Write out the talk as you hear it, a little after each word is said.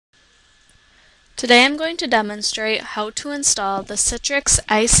Today I'm going to demonstrate how to install the Citrix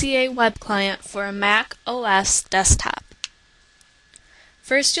ICA Web Client for a Mac OS desktop.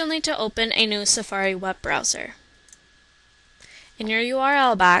 First, you'll need to open a new Safari web browser. In your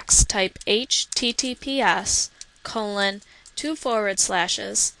URL box, type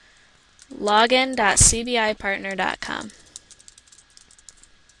https://login.cbipartner.com.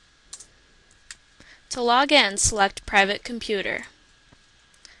 To log in, select Private Computer.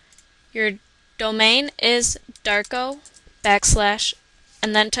 Your domain is darko /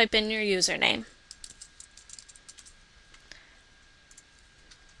 and then type in your username.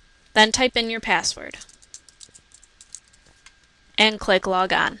 Then type in your password and click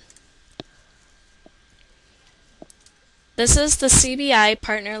Log On. This is the CBI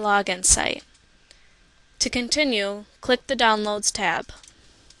Partner Login site. To continue, click the Downloads tab.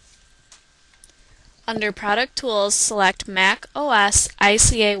 Under Product Tools, select Mac OS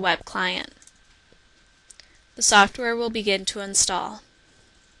ICA Web Client. The software will begin to install.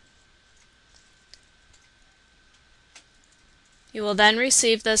 You will then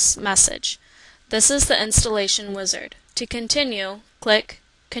receive this message. This is the installation wizard. To continue, click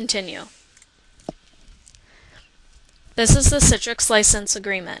Continue. This is the Citrix license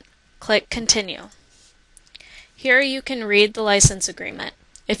agreement. Click Continue. Here you can read the license agreement.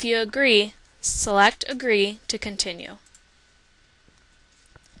 If you agree, select Agree to continue.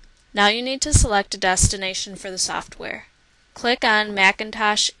 Now you need to select a destination for the software. Click on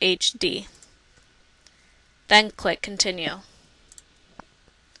Macintosh HD. Then click Continue.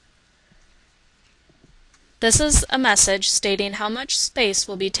 This is a message stating how much space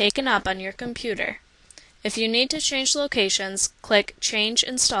will be taken up on your computer. If you need to change locations, click Change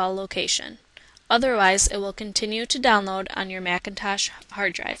Install Location. Otherwise, it will continue to download on your Macintosh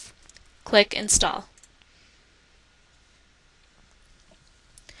hard drive. Click Install.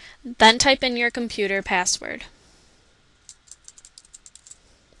 Then type in your computer password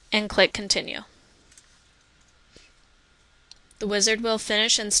and click Continue. The wizard will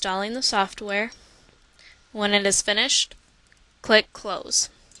finish installing the software. When it is finished, click Close.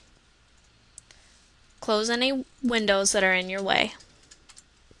 Close any windows that are in your way.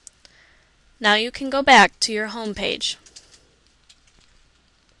 Now you can go back to your home page.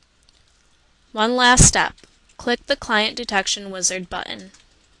 One last step. Click the Client Detection Wizard button.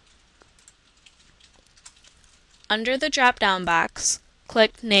 Under the drop-down box,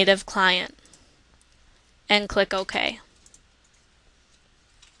 click Native Client and click OK.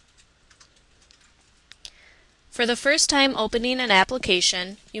 For the first time opening an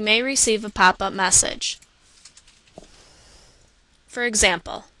application, you may receive a pop-up message. For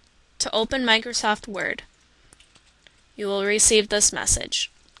example, to open Microsoft Word, you will receive this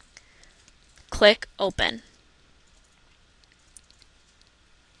message. Click Open.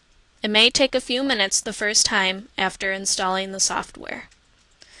 It may take a few minutes the first time after installing the software.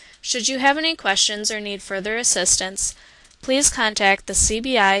 Should you have any questions or need further assistance, please contact the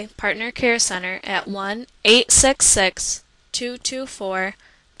CBI Partner Care Center at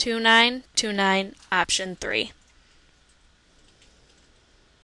 1-866-224-2929 option 3.